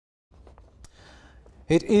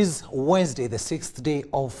It is Wednesday, the 6th day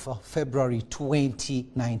of February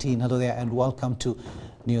 2019. Hello there and welcome to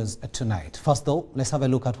News Tonight. First though, let's have a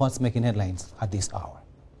look at what's making headlines at this hour.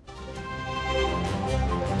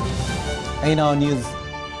 In our news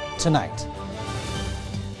tonight,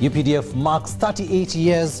 UPDF marks 38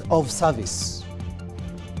 years of service.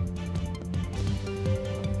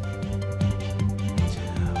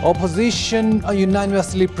 Opposition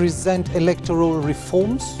unanimously present electoral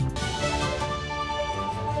reforms.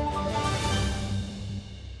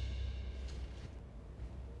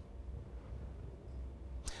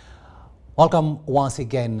 Welcome once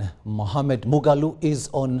again. Mohammed Mugalu is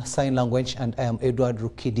on sign language and I am Edward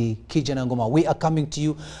Rukidi Kijanangoma. We are coming to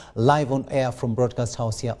you live on air from Broadcast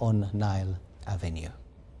House here on Nile Avenue.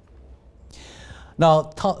 Now,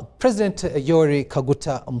 President Yoweri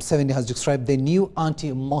Kaguta Museveni has described the new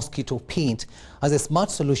anti-mosquito paint as a smart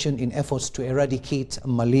solution in efforts to eradicate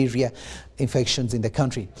malaria infections in the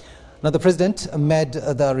country. Now, the President made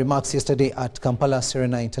the remarks yesterday at Kampala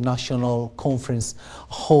Serena International Conference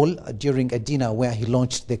Hall during a dinner where he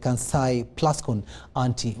launched the Kansai Plascon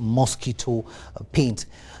anti-mosquito paint.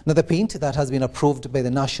 Now, the paint that has been approved by the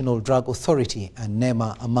National Drug Authority and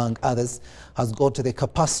NEMA, among others, has got the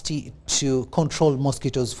capacity to control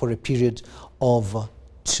mosquitoes for a period of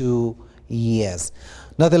 2 years.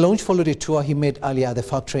 Now, the launch followed a tour he made earlier at the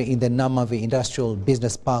factory in the Namavi Industrial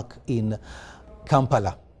Business Park in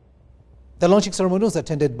Kampala. The launching ceremony was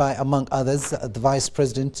attended by, among others, the Vice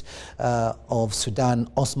President of Sudan,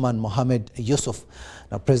 Osman Mohamed Yusuf.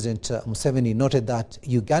 Now, President Museveni noted that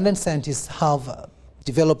Ugandan scientists have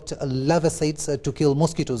developed larvicides to kill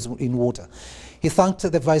mosquitoes in water. He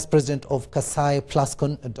thanked the Vice President of Kasai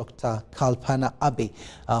Plascon, Dr. Kalpana Abe,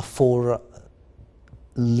 for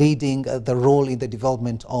leading the role in the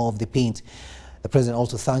development of the paint. The President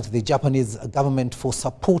also thanked the Japanese government for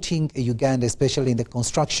supporting Uganda, especially in the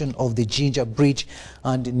construction of the Jinja Bridge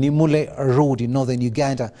and Nimule Road in northern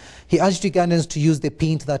Uganda. He urged Ugandans to use the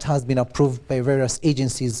paint that has been approved by various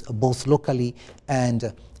agencies, both locally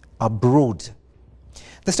and abroad.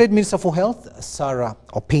 The State Minister for Health, Sarah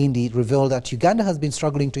Opendi, revealed that Uganda has been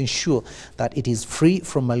struggling to ensure that it is free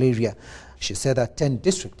from malaria. She said that 10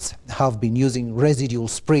 districts have been using residual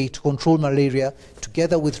spray to control malaria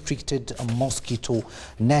together with treated mosquito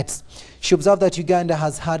nets. She observed that Uganda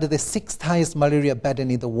has had the 6th highest malaria burden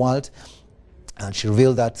in the world, and she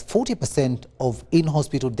revealed that 40% of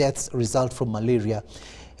in-hospital deaths result from malaria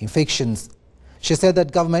infections. She said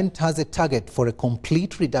that government has a target for a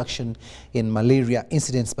complete reduction in malaria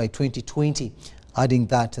incidents by 2020, adding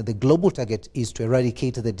that the global target is to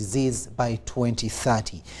eradicate the disease by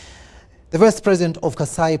 2030. The Vice President of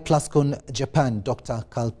Kasai Plascon, Japan, Dr.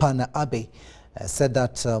 Kalpana Abe, said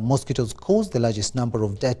that mosquitoes cause the largest number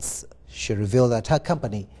of deaths. She revealed that her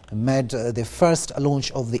company made the first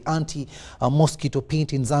launch of the anti-mosquito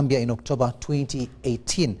paint in Zambia in October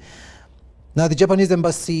 2018. Now, the Japanese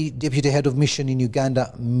Embassy Deputy Head of Mission in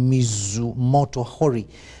Uganda, Mizumoto Hori,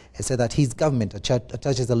 said that his government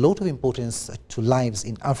attaches a lot of importance to lives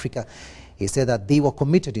in Africa. He said that they were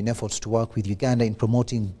committed in efforts to work with Uganda in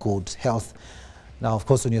promoting good health. Now, of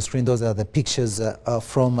course, on your screen, those are the pictures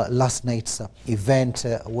from last night's event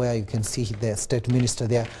where you can see the State Minister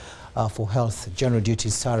there for Health General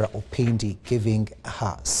Duties, Sarah Opendi, giving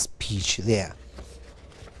her speech there.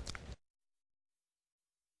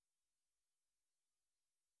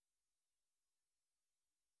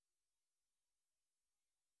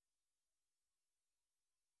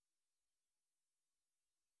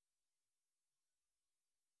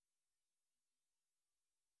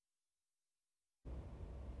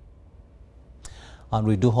 And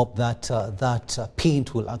we do hope that that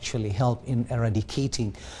paint will actually help in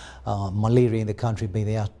eradicating malaria in the country by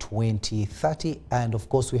the year 2030. And of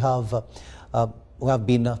course, we have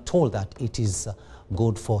been told that it is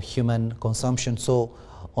good for human consumption. So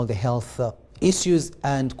all the health issues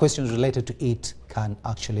and questions related to it can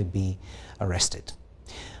actually be arrested.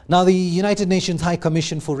 Now, the United Nations High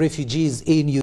Commission for Refugees in